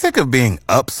Sick of being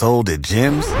upsold at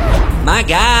gyms? My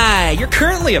guy, you're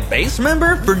currently a base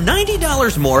member? For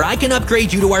 $90 more, I can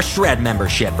upgrade you to our Shred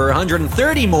membership. For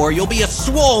 $130 more, you'll be a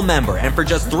Swole member. And for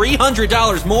just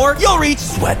 $300 more, you'll reach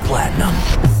Sweat Platinum.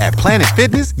 At Planet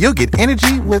Fitness, you'll get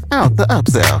energy without the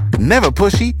upsell. Never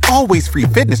pushy, always free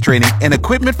fitness training and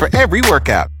equipment for every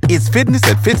workout. It's fitness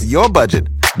that fits your budget.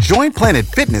 Join Planet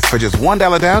Fitness for just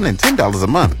 $1 down and $10 a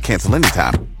month. Cancel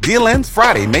anytime. Deal ends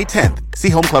Friday, May 10th. See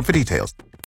Home Club for details.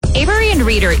 Avery and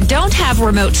Reader don't have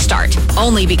remote start,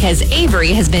 only because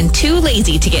Avery has been too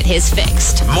lazy to get his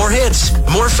fixed. More hits,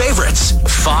 more favorites.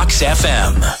 Fox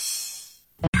FM.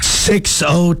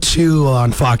 6:02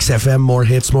 on Fox FM. More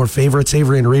hits, more favorites.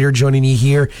 Avery and Reader joining you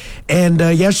here. And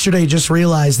yesterday just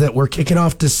realized that we're kicking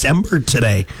off December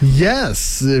today.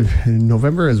 Yes.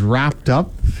 November is wrapped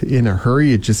up in a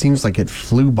hurry. It just seems like it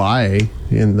flew by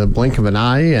in the blink of an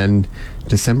eye. And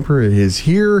December is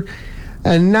here.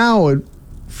 And now it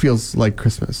feels like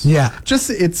Christmas. Yeah. Just,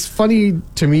 it's funny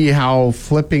to me how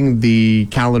flipping the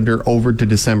calendar over to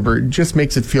December just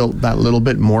makes it feel that little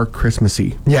bit more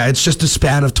Christmassy. Yeah, it's just a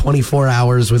span of 24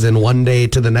 hours within one day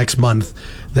to the next month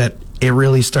that it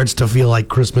really starts to feel like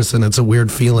Christmas, and it's a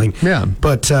weird feeling. Yeah.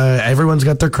 But everyone's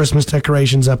got their Christmas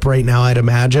decorations up right now, I'd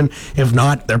imagine. If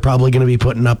not, they're probably going to be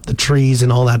putting up the trees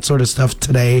and all that sort of stuff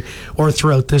today or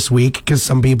throughout this week, because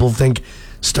some people think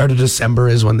start of December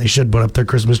is when they should put up their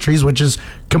Christmas trees, which is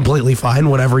completely fine.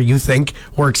 Whatever you think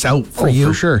works out for you,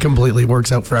 for sure, completely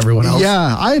works out for everyone else.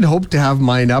 Yeah, I had hoped to have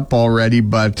mine up already,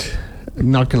 but I'm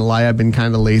not going to lie, I've been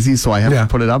kind of lazy, so I haven't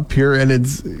put it up here, and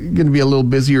it's going to be a little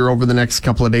busier over the next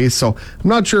couple of days, so I'm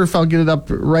not sure if I'll get it up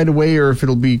right away or if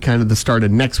it'll be kind of the start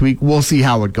of next week. We'll see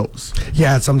how it goes.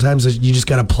 Yeah, sometimes you just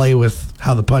got to play with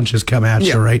how the punches come at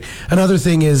you, right? Another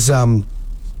thing is,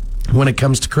 when it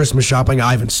comes to Christmas shopping,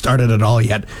 I haven't started it all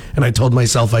yet, and I told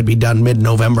myself I'd be done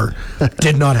mid-November.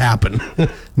 Did not happen.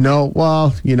 No,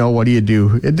 well, you know, what do you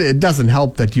do? It doesn't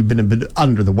help that you've been a bit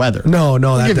under the weather. No,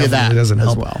 that definitely doesn't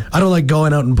help. Well. I don't like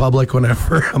going out in public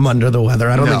whenever I'm under the weather.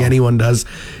 I don't think anyone does.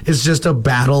 It's just a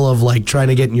battle of like trying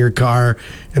to get in your car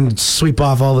and sweep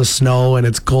off all the snow, and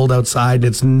it's cold outside.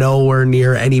 It's nowhere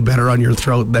near any better on your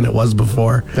throat than it was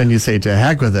before. Then you say, to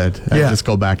heck with it, and just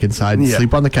go back inside and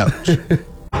sleep on the couch.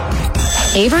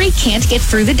 Avery can't get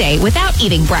through the day without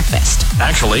eating breakfast.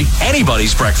 Actually,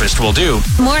 anybody's breakfast will do.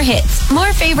 More hits,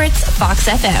 more favorites, Fox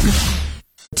FM.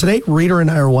 Today, Reader and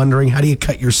I are wondering, how do you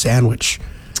cut your sandwich?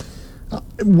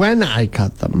 When I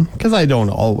cut them, because I don't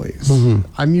always.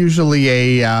 I'm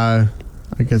usually I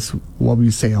guess what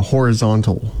we say, a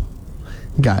horizontal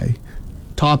guy.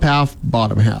 Top half,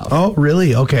 bottom half. Oh,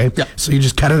 really? Okay. Yeah. So you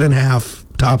just cut it in half,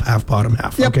 top half, bottom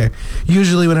half. Yep. Okay.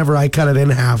 Usually whenever I cut it in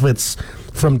half, it's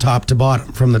from top to bottom,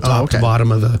 from the top to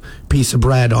bottom of the piece of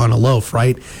bread on a loaf,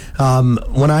 right?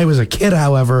 When I was a kid,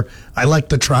 however, I liked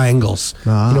the triangles.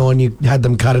 You know, when you had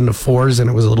them cut into fours and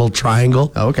it was a little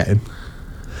triangle. Okay.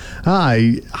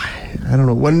 I don't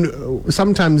know. When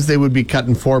sometimes they would be cut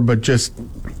in four, but just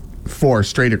four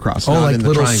straight across. Oh, not like in the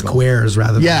little triangle. squares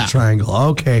rather than a triangle.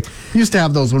 Okay. Used to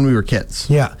have those when we were kids.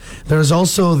 Yeah. There's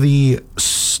also the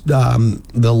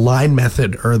line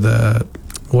method, or the,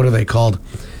 what are they called?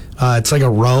 It's like a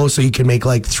row, so you can make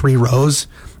like 3 rows,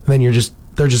 and then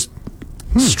they're just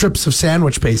strips of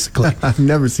sandwich, basically. I've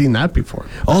never seen that before.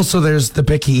 Also, there's the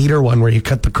picky eater one where you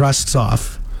cut the crusts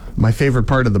off. My favorite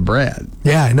part of the bread.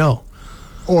 Yeah, I know.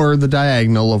 Or the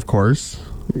diagonal, of course.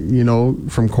 You know,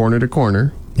 from corner to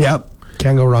corner. Yep.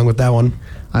 Can't go wrong with that one.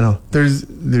 I know. There's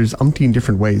umpteen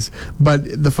different ways.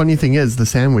 But the funny thing is, the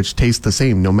sandwich tastes the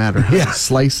same no matter how you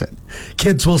slice it.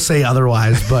 Kids will say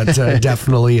otherwise, but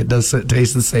definitely it does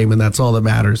taste the same, and that's all that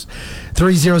matters.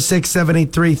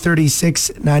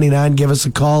 306-783-3699. Give us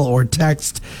a call or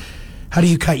text. How do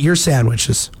you cut your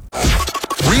sandwiches?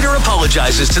 Reader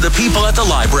apologizes to the people at the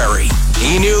library.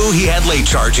 He knew he had late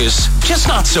charges, just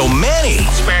not so many.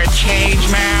 Spare change,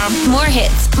 ma'am. More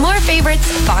hits, more favorites,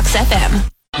 Fox FM.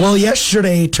 Well,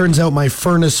 yesterday, turns out my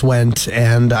furnace went,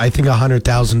 and I think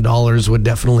 $100,000 would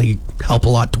definitely help a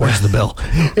lot towards the bill.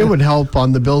 It would help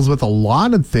on the bills with a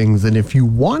lot of things, and if you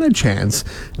want a chance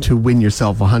to win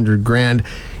yourself $100,000,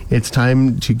 it's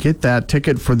time to get that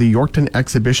ticket for the Yorkton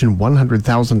Exhibition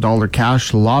 $100,000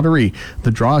 cash lottery.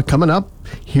 The draw coming up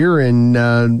here in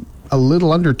a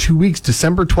little under 2 weeks.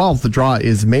 December 12th, the draw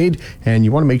is made, and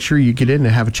you want to make sure you get in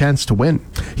and have a chance to win.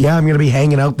 Yeah, I'm going to be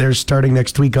hanging out there starting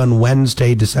next week on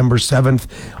Wednesday, December 7th,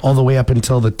 all the way up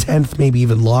until the 10th, maybe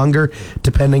even longer,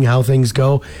 depending how things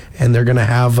go. And they're going to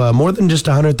have more than just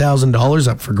 $100,000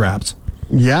 up for grabs.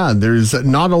 Yeah, there's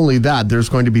not only that, there's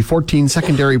going to be 14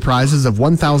 secondary prizes of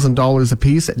 $1,000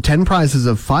 apiece, 10 prizes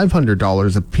of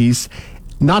 $500 apiece,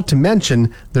 Not to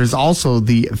mention, there's also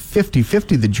the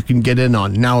 50-50 that you can get in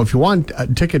on. Now, if you want a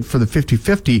ticket for the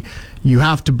 50-50, you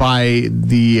have to buy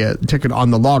the ticket on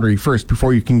the lottery first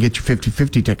before you can get your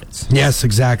 50-50 tickets. Yes,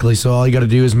 exactly. So all you got to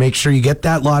do is make sure you get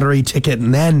that lottery ticket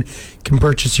and then can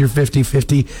purchase your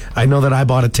 50-50. I know that I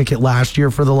bought a ticket last year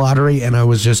for the lottery, and I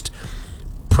was just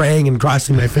praying and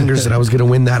crossing my fingers that I was going to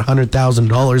win that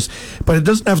 $100,000. But it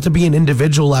doesn't have to be an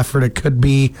individual effort. It could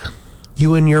be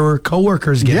you and your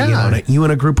coworkers getting in on it. You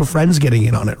and a group of friends getting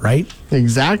in on it, right?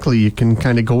 Exactly. You can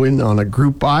kind of go in on a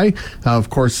group buy. Of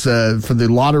course, for the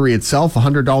lottery itself,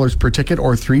 $100 per ticket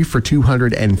or 3 for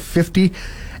 $250.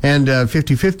 And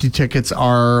 50-50 tickets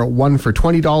are 1 for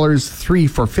 $20, 3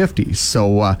 for $50.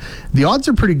 So the odds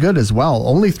are pretty good as well.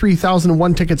 Only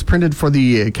 3,001 tickets printed for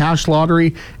the cash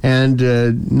lottery,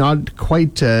 and not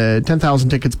quite 10,000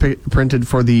 tickets printed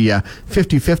for the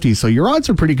 50-50. So your odds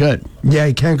are pretty good. Yeah,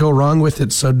 you can't go wrong with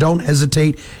it. So don't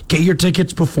hesitate. Get your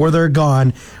tickets before they're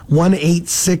gone.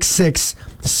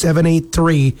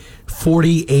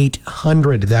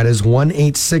 1-866-783-4800. That is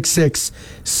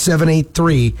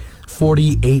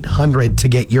 1-866-783-4800 to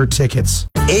get your tickets.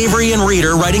 Avery and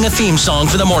Reader writing a theme song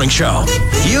for the morning show.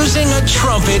 Using a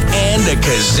trumpet and a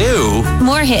kazoo.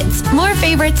 More hits, more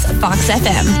favorites, Fox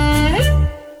FM.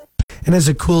 And as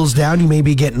it cools down, you may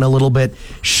be getting a little bit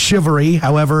shivery.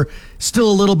 However,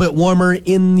 still a little bit warmer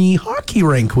in the hockey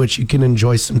rink, which you can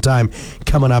enjoy some time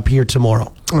coming up here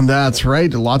tomorrow. And that's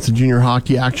right. Lots of junior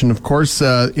hockey action, of course.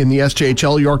 In the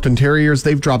SJHL, Yorkton Terriers,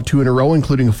 they've dropped 2 in a row,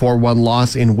 including a 4-1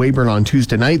 loss in Weyburn on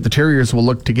Tuesday night. The Terriers will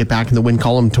look to get back in the win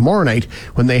column tomorrow night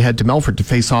when they head to Melfort to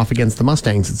face off against the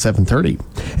Mustangs at 7:30.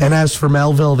 And as for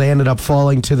Melville, they ended up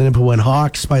falling to the Nipawin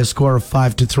Hawks by a score of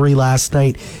 5-3 last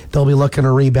night. They'll be looking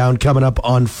to rebound coming up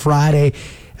on Friday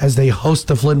as they host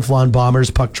the Flin Flon Bombers.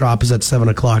 Puck drop is at 7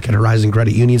 o'clock at Horizon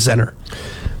Credit Union Center.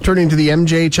 Turning to the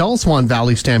MJHL, Swan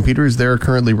Valley Stampeders, they're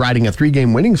currently riding a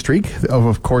 3-game winning streak.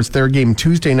 Of course, their game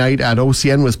Tuesday night at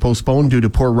OCN was postponed due to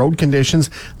poor road conditions.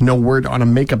 No word on a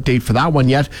makeup date for that one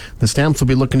yet. The Stamps will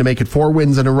be looking to make it 4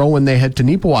 wins in a row when they head to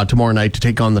Neepawa tomorrow night to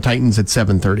take on the Titans at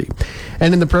 7:30.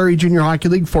 And in the Prairie Junior Hockey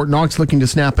League, Fort Knox looking to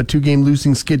snap a 2-game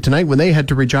losing skid tonight when they head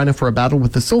to Regina for a battle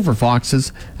with the Silver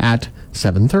Foxes at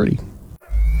 7:30.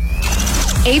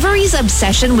 Avery's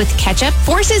obsession with ketchup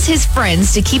forces his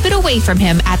friends to keep it away from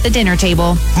him at the dinner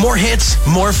table. More hits,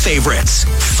 more favorites.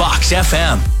 Fox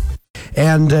FM.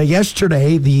 And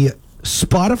yesterday, the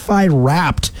Spotify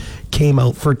Wrapped came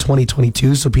out for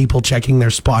 2022, so people checking their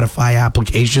Spotify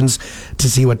applications to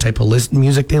see what type of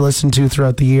music they listen to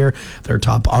throughout the year, their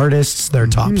top artists, their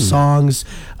top songs,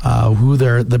 who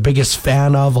they're the biggest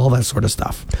fan of, all that sort of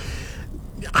stuff.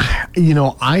 You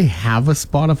know, I have a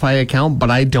Spotify account,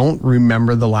 but I don't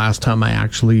remember the last time I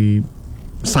actually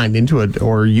signed into it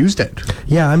or used it.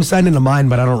 Yeah, I'm signed into mine,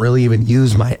 but I don't really even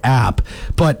use my app.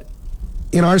 But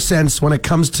in our sense, when it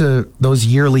comes to those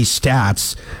yearly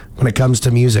stats, when it comes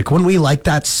to music, when we like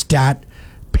that stat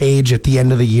page at the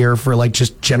end of the year for like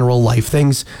just general life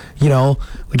things, you know,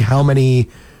 like how many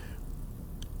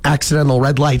accidental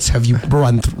red lights have you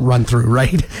run through,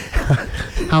 right?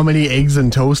 How many eggs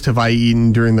and toast have I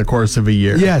eaten during the course of a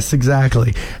year? Yes,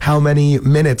 exactly. How many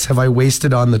minutes have I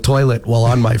wasted on the toilet while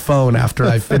on my phone after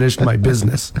I finished my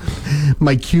business?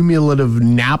 My cumulative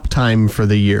nap time for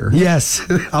the year. Yes.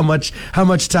 How much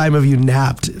time have you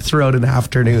napped throughout an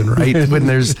afternoon, right? when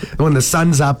the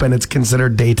sun's up and it's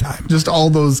considered daytime. Just all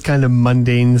those kind of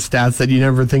mundane stats that you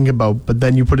never think about, but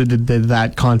then you put it into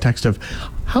that context of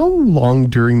how long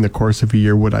during the course of a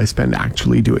year would I spend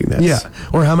actually doing this? Yeah.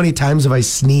 Or how many times have I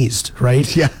sneezed,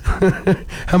 right? Yeah.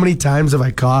 How many times have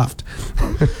I coughed?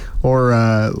 Or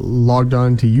logged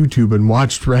on to YouTube and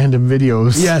watched random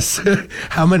videos. Yes.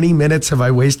 How many minutes have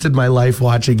I wasted my life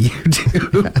watching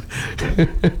YouTube?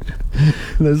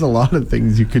 There's a lot of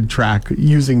things you could track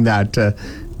using that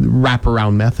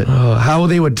wraparound method. Oh, how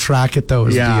they would track it, though,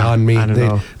 is beyond me. I don't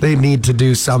know. They need to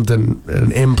do something,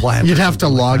 an implant. You'd have to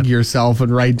log yourself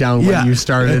and write down when you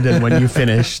started and when you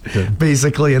finished.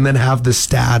 Basically, and then have the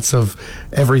stats of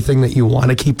everything that you want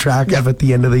to keep track of at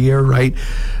the end of the year, right?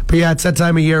 But yeah, it's that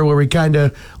time of year where we kind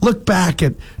of look back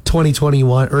at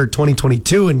 2021 or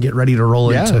 2022 and get ready to roll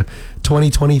into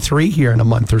 2023 here in a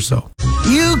month or so.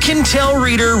 You can tell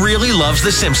Reader really loves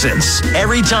The Simpsons.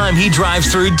 Every time he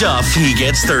drives through Duff, he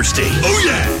gets thirsty. Oh,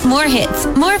 yeah! More hits,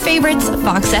 more favorites,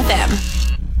 Fox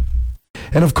FM.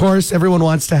 And of course, everyone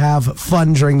wants to have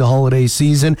fun during the holiday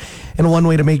season. And one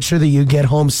way to make sure that you get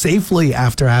home safely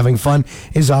after having fun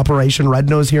is Operation Red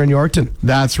Nose here in Yorkton.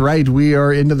 That's right. We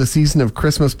are into the season of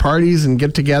Christmas parties and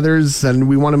get-togethers, and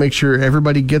we want to make sure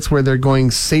everybody gets where they're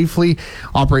going safely.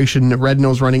 Operation Red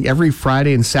Nose running every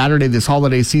Friday and Saturday this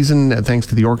holiday season, thanks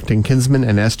to the Yorkton Kinsman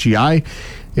and SGI.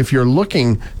 If you're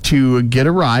looking to get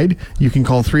a ride, you can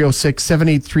call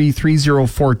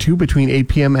 306-783-3042 between 8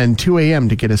 p.m. and 2 a.m.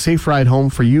 to get a safe ride home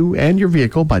for you and your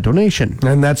vehicle by donation.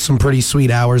 And that's some pretty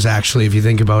sweet hours, actually, if you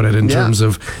think about it, in terms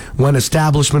of when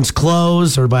establishments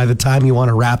close or by the time you want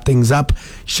to wrap things up.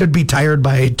 Should be tired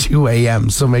by 2 a.m.,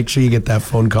 so make sure you get that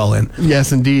phone call in.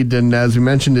 Yes, indeed. And as we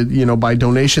mentioned, by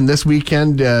donation this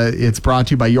weekend, it's brought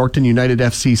to you by Yorkton United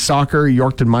FC Soccer,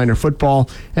 Yorkton Minor Football,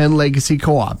 and Legacy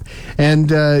Co-op.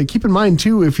 And keep in mind,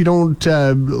 too, if you don't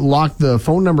lock the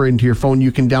phone number into your phone,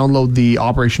 you can download the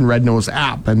Operation Red Nose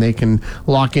app, and they can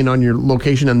lock in on your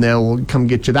location, and they'll come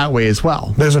get you that way as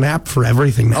well. There's an app for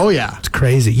everything now. Oh, yeah. It's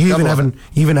crazy. You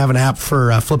even have an app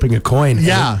for flipping a coin.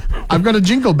 Yeah. I've got a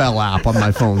Jingle Bell app on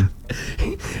my phone.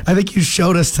 I think you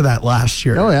showed us to that last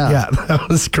year. Oh, yeah. Yeah, that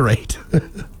was great.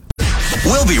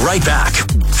 We'll be right back.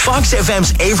 Fox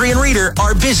FM's Avery and Reader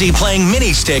are busy playing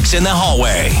mini sticks in the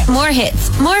hallway. More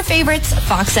hits, more favorites,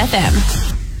 Fox FM.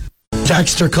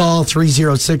 Text or call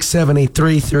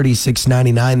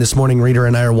 306-783-3699. This morning, Reader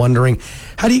and I are wondering,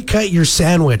 how do you cut your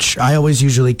sandwich? I always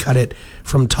usually cut it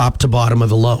from top to bottom of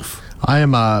the loaf. I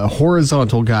am a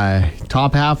horizontal guy,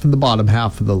 top half and the bottom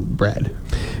half of the bread.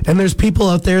 And there's people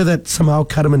out there that somehow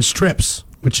cut them in strips,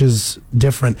 which is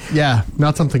different. Yeah,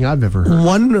 not something I've ever heard.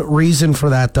 One reason for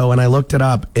that, though, and I looked it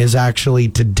up, is actually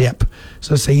to dip.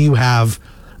 So say you have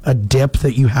a dip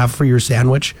that you have for your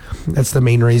sandwich. That's the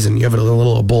main reason. You have a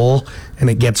little bowl,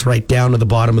 and it gets right down to the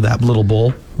bottom of that little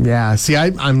bowl. Yeah, see,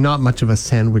 I'm not much of a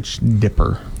sandwich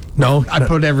dipper. No? I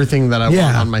put everything that I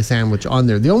want on my sandwich on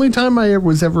there. The only time I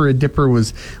was ever a dipper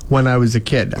was when I was a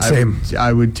kid. Same.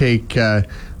 I would take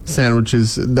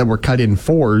sandwiches that were cut in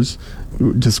fours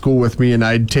to school with me, and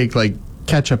I'd take like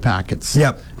ketchup packets.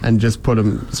 Yep. And just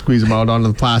squeeze them out onto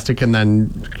the plastic, and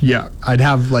then I'd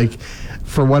have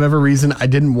for whatever reason, I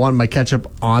didn't want my ketchup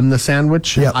on the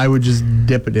sandwich. Yep. I would just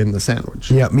dip it in the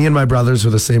sandwich. Yeah, me and my brothers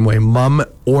were the same way. Mom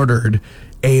ordered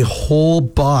a whole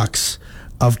box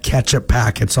of ketchup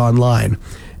packets online,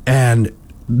 and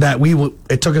that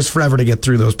it took us forever to get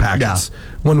through those packets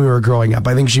when we were growing up.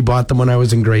 I think she bought them when I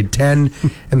was in grade 10,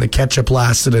 and the ketchup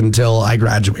lasted until I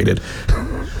graduated.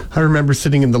 I remember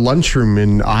sitting in the lunchroom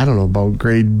in, I don't know, about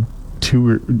grade 2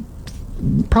 or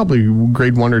probably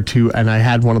grade 1 or 2, and I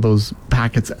had one of those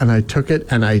packets, and I took it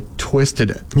and I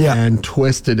twisted it and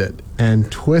twisted it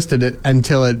and twisted it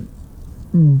until it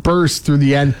burst through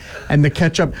the end, and the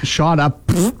ketchup shot up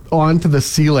onto the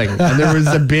ceiling, and there was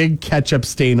a big ketchup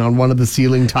stain on one of the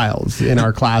ceiling tiles in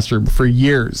our classroom for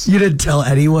years. You didn't tell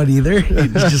anyone either? You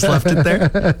just left it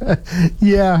there?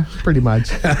 Yeah, pretty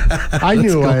much. I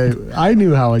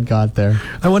knew how it got there.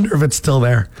 I wonder if it's still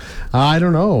there. I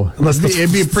don't know.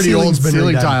 It'd be a pretty old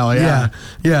ceiling tile. Yeah,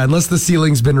 unless the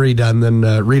ceiling's been redone, then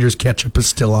Reader's ketchup is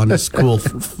still on his school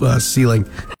ceiling.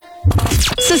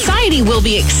 Society will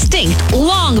be extinct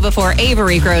long before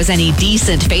Avery grows any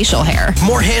decent facial hair.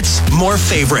 More hits, more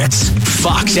favorites.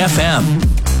 Fox FM.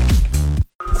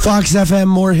 Fox FM,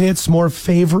 more hits, more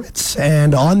favorites.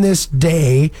 And on this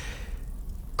day,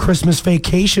 Christmas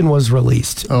Vacation was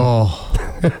released. Oh,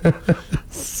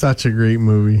 such a great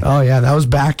movie. Oh, yeah. That was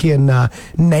back in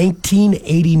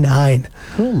 1989.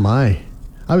 Oh, my.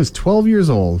 I was 12 years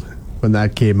old when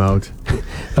that came out.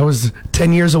 That was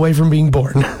 10 years away from being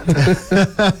born.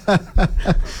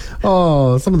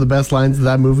 Oh, some of the best lines of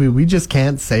that movie we just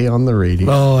can't say on the radio.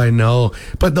 Oh, I know.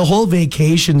 But the whole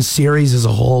Vacation series as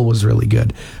a whole was really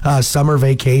good. Summer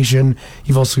Vacation.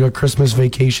 You've also got Christmas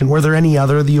Vacation. Were there any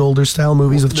other of the older style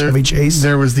movies with Chevy Chase?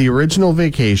 There was the original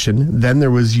Vacation. Then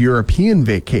there was European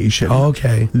Vacation. Oh,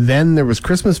 okay. Then there was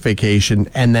Christmas Vacation.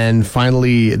 And then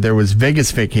finally there was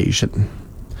Vegas Vacation.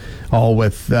 All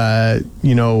with,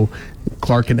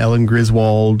 Clark and Ellen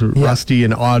Griswold, Rusty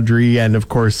and Audrey, and of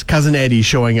course, Cousin Eddie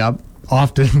showing up,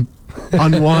 often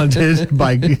unwanted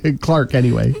by Clark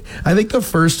anyway. I think the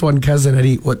first one, Cousin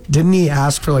Eddie, didn't he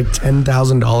ask for like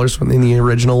 $10,000 in the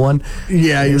original one?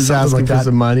 Yeah, he was asking for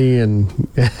some money, and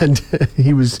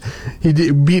he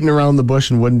beating around the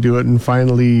bush and wouldn't do it, and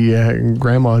finally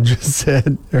Grandma just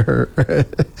said,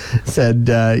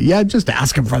 just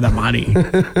ask him for the money.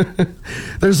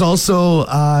 There's also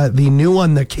the new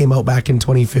one that came out back in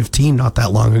 2015, not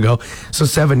that long ago, so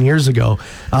 7 years ago,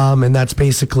 and that's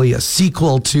basically a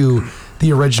sequel to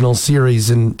the original series,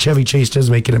 and Chevy Chase does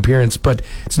make an appearance, but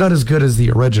it's not as good as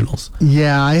the originals.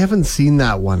 Yeah, I haven't seen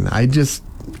that one. I don't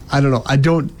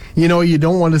know. You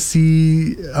don't want to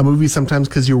see a movie sometimes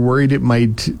because you're worried it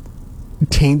might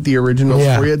taint the original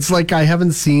for you. It's like I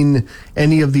haven't seen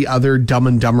any of the other Dumb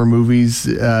and Dumber movies,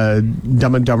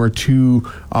 Dumb and Dumber 2,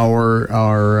 or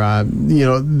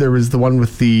there was the one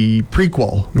with the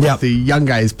prequel, with the young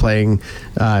guys playing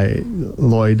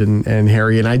Lloyd and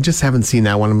Harry, and I just haven't seen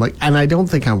that one. I'm like, and I don't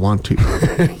think I want to.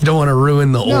 You don't want to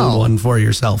ruin the old one for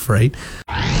yourself, right?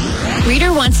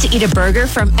 Reader wants to eat a burger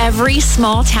from every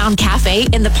small town cafe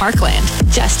in the Parkland.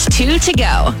 Just 2 to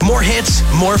go. More hits,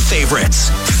 more favorites.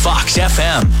 Fox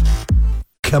FM.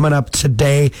 Coming up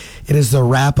today, it is the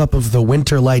wrap-up of the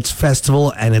Winter Lights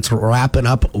Festival, and it's wrapping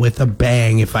up with a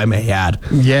bang, if I may add.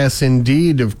 Yes,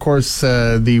 indeed. Of course,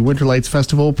 the Winter Lights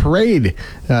Festival parade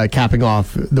capping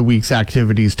off the week's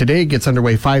activities. Today gets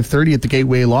underway 5:30 at the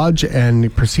Gateway Lodge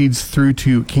and proceeds through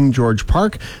to King George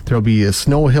Park. There will be a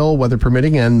snow hill, weather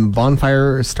permitting, and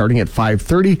bonfire starting at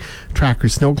 5:30. Tracker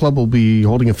Snow Club will be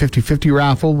holding a 50-50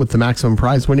 raffle with the maximum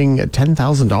prize winning at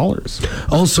 $10,000.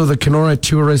 Also, the Kenora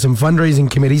Tourism Fundraising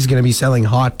Committee is going to be selling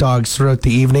hot dogs throughout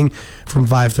the evening from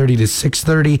 5:30 to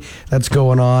 6:30. That's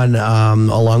going on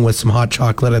along with some hot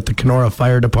chocolate at the Kenora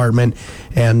Fire Department,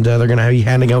 and they're going to be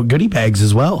handing out goodie bags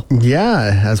as well.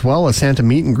 Yeah, as well as Santa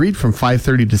meet and greet from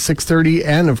 5:30 to 6:30,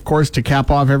 and of course to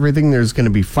cap off everything, there's going to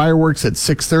be fireworks at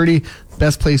 6:30.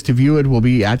 Best place to view it will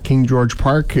be at King George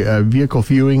Park. Vehicle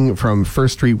viewing from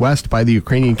First Street West by the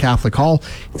Ukrainian Catholic Hall.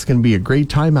 It's going to be a great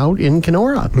time out in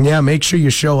Kenora. Yeah, make sure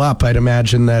you show up. I'd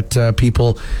imagine that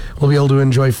people will be able to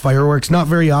enjoy fireworks. Not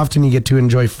very often you get to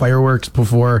enjoy fireworks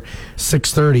before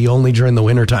 6:30, only during the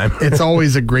wintertime. It's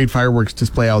always a great fireworks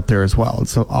display out there as well.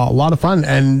 It's a lot of fun,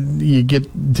 and you get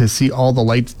to see all the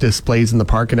light displays in the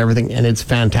park and everything, and it's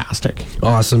fantastic.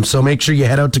 Awesome. So make sure you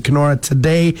head out to Kenora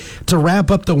today to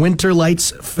wrap up the Winter Lights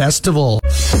Festival.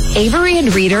 Avery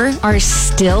and Reader are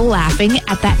still laughing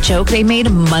at that joke they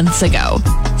made months ago.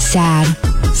 Sad.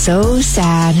 So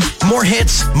sad. More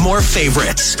hits, more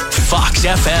favorites. Fox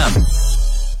FM.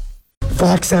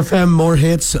 Fox FM, more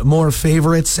hits, more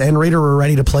favorites. And Raider, we're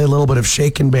ready to play a little bit of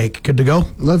Shake and Bake. Good to go?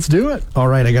 Let's do it. All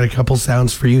right, I got a couple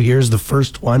sounds for you. Here's the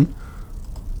first one.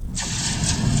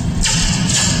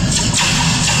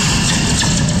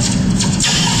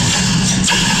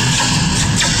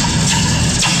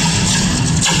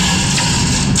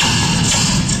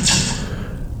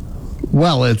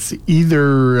 Well, it's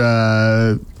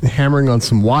either hammering on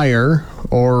some wire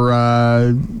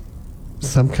or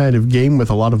some kind of game with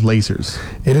a lot of lasers.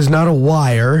 It is not a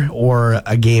wire or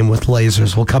a game with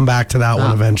lasers. We'll come back to that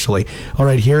one eventually. All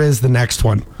right, here is the next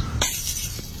one.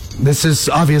 This is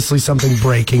obviously something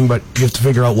breaking, but you have to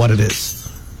figure out what it is.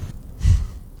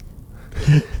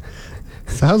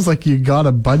 Sounds like you got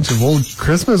a bunch of old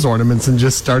Christmas ornaments and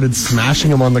just started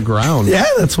smashing them on the ground. Yeah,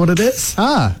 that's what it is.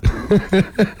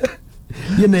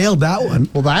 You nailed that one.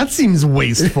 Well, that seems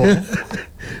wasteful.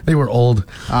 They were old.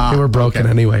 They were broken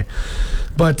anyway.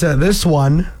 But this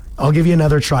one, I'll give you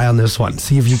another try on this one.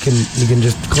 See if you can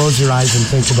just close your eyes and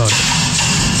think about it.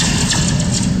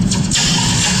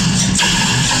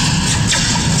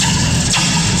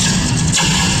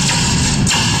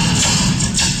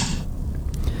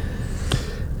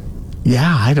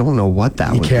 Yeah, I don't know what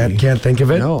that would be. You can't think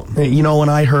of it? No. You know, when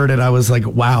I heard it, I was like,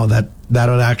 wow, that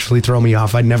would actually throw me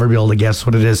off. I'd never be able to guess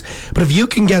what it is. But if you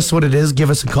can guess what it is, give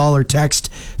us a call or text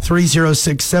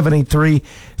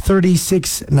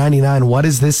 306-783-3699. What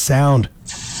is this sound?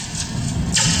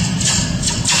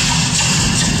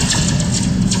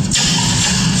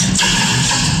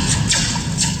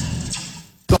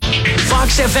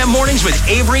 Fox FM Mornings with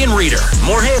Avery and Reader.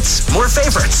 More hits, more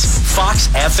favorites. Fox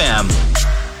FM.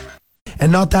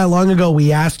 And not that long ago,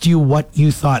 we asked you what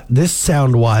you thought this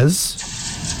sound was.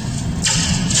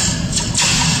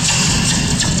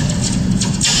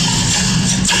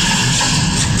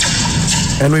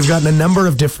 And we've gotten a number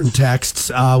of different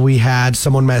texts. We had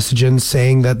someone message in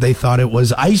saying that they thought it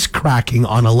was ice cracking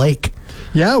on a lake.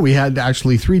 Yeah, we had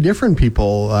actually 3 different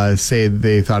people say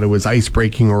they thought it was ice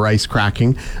breaking or ice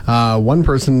cracking. One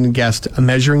person guessed a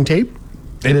measuring tape.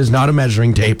 It is not a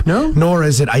measuring tape. No? Nor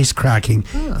is it ice cracking.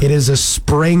 It is a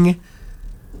spring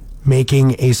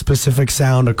making a specific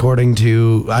sound according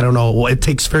to, I don't know, it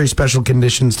takes very special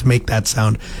conditions to make that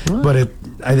sound. But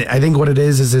I think what it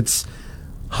is it's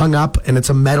hung up and it's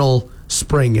a metal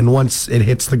spring, and once it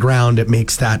hits the ground, it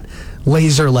makes that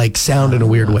laser-like sound in a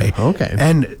weird way. Okay.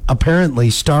 And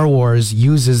apparently Star Wars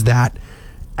uses that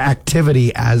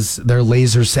activity as their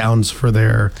laser sounds for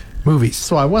their movies.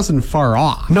 So I wasn't far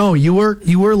off. No, you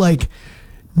were like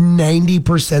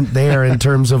 90% there in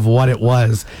terms of what it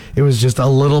was. It was just a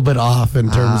little bit off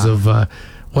in terms of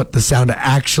what the sound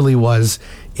actually was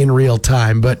in real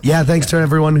time. But yeah, thanks to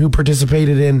everyone who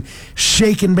participated in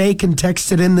Shake and Bake and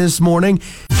texted in this morning.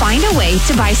 Find a way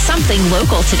to buy something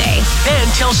local today.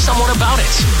 And tell someone about it.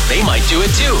 They might do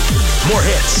it too. More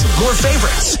hits, more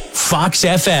favorites. Fox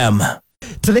FM.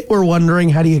 Today we're wondering,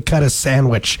 how do you cut a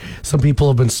sandwich? Some people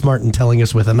have been smart in telling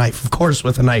us with a knife. Of course,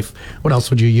 with a knife. What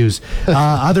else would you use?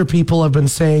 Other people have been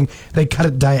saying they cut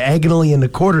it diagonally into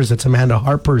quarters. That's Amanda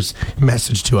Harper's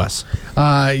message to us.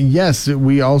 Yes,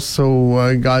 we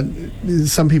also got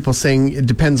some people saying it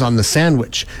depends on the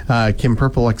sandwich. Kim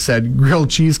Purplex said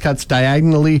grilled cheese cuts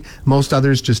diagonally, most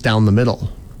others just down the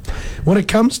middle. When it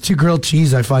comes to grilled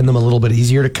cheese, I find them a little bit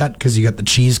easier to cut because you got the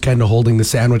cheese kind of holding the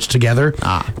sandwich together.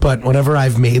 But whenever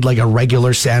I've made like a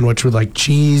regular sandwich with like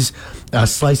cheese, a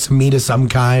slice of meat of some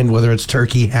kind, whether it's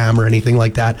turkey, ham, or anything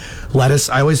like that, lettuce,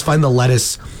 I always find the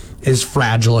lettuce is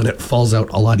fragile and it falls out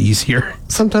a lot easier.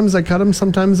 Sometimes I cut them,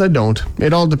 sometimes I don't.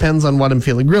 It all depends on what I'm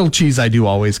feeling. Grilled cheese I do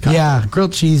always cut. Yeah,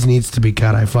 grilled cheese needs to be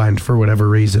cut, I find, for whatever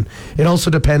reason. It also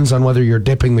depends on whether you're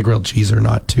dipping the grilled cheese or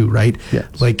not, too, right?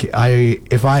 Yes. Like, I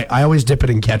always dip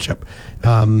it in ketchup.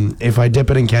 If I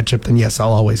dip it in ketchup, then yes,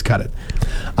 I'll always cut it.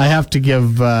 I have to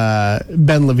give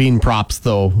Ben Levine props,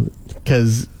 though,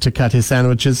 because to cut his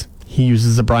sandwiches, he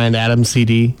uses a Bryan Adams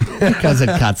CD because it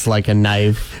cuts like a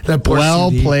knife. Well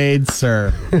CD. Played,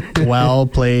 sir. Well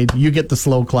played. You get the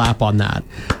slow clap on that.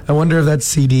 I wonder if that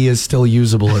CD is still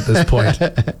usable at this point.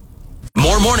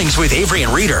 More mornings with Avery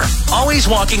and Reader. Always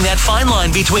walking that fine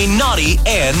line between naughty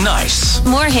and nice.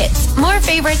 More hits, more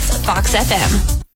favorites, Fox FM.